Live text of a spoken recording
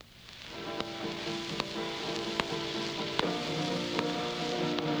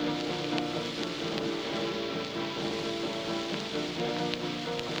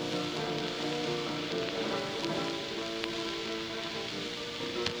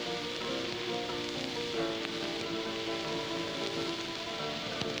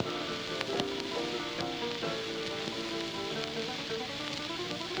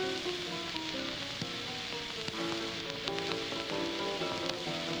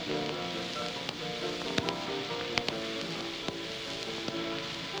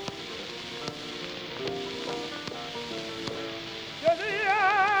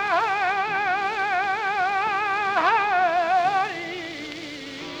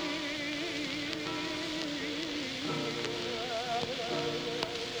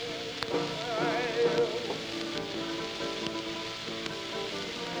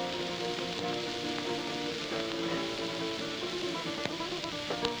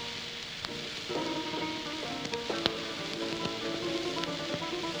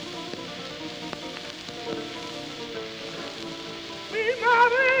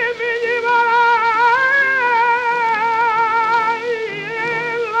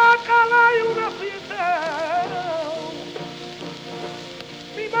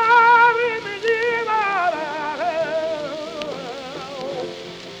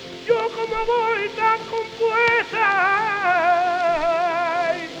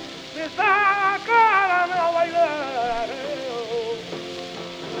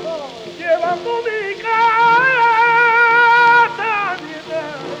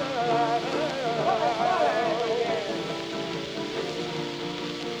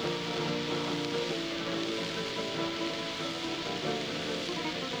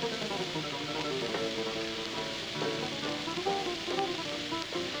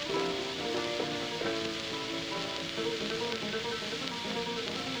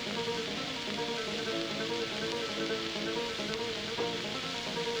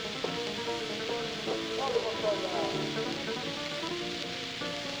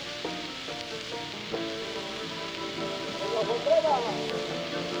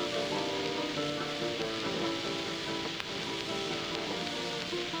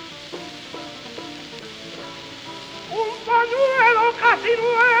casi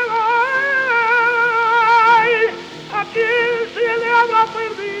nueva, ay, a quien se le habrá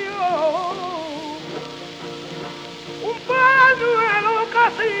perdido un pañuelo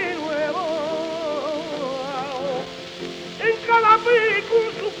casi nuevo, en cada pico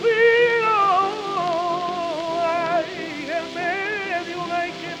un suspiro, ay, en medio una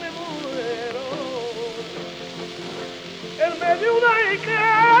y que me muero, en medio una y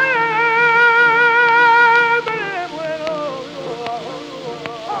que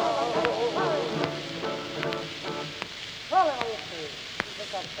Vale, maestro, se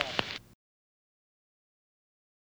canta.